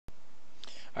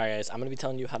Alright guys, I'm going to be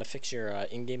telling you how to fix your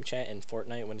in-game chat in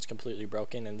Fortnite when it's completely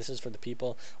broken, and this is for the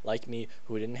people like me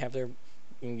who didn't have their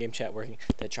in-game chat working,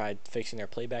 that tried fixing their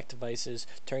playback devices,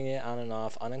 turning it on and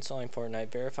off, uninstalling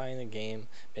Fortnite, verifying the game,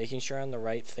 making sure on the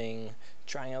right thing,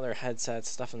 trying other headsets,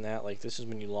 stuff and that. Like, this is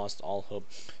when you lost all hope.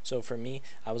 So for me,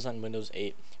 I was on Windows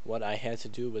 8. What I had to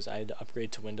do was I had to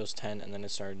upgrade to Windows 10, and then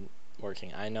it started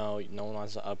working. I know no one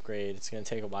wants to upgrade, it's going to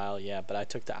take a while, yeah, but I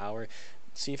took the hour,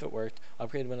 see if it worked,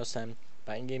 upgraded Windows 10.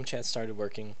 My in-game chat started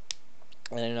working,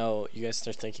 and I know you guys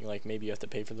start thinking like maybe you have to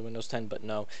pay for the Windows 10, but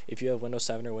no. If you have Windows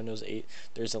 7 or Windows 8,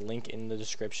 there's a link in the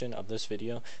description of this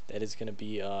video that is going to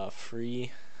be a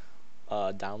free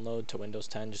download to Windows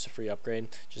 10, just a free upgrade.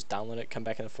 Just download it, come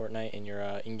back into Fortnite, and your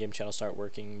in-game chat will start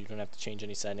working. You don't have to change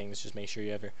any settings. Just make sure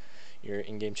you have your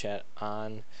in-game chat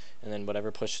on, and then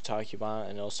whatever push to talk you want,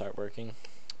 and it'll start working.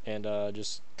 And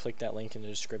just click that link in the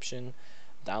description,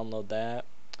 download that,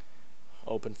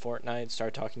 open Fortnite,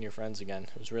 start talking to your friends again.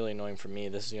 It was really annoying for me.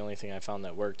 This is the only thing I found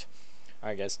that worked.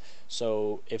 Alright guys,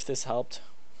 so if this helped,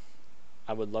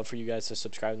 I would love for you guys to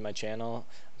subscribe to my channel.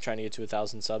 I'm trying to get to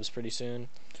 1,000 subs pretty soon.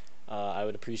 I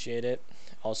would appreciate it.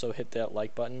 Also hit that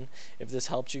like button if this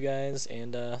helped you guys,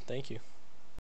 and thank you.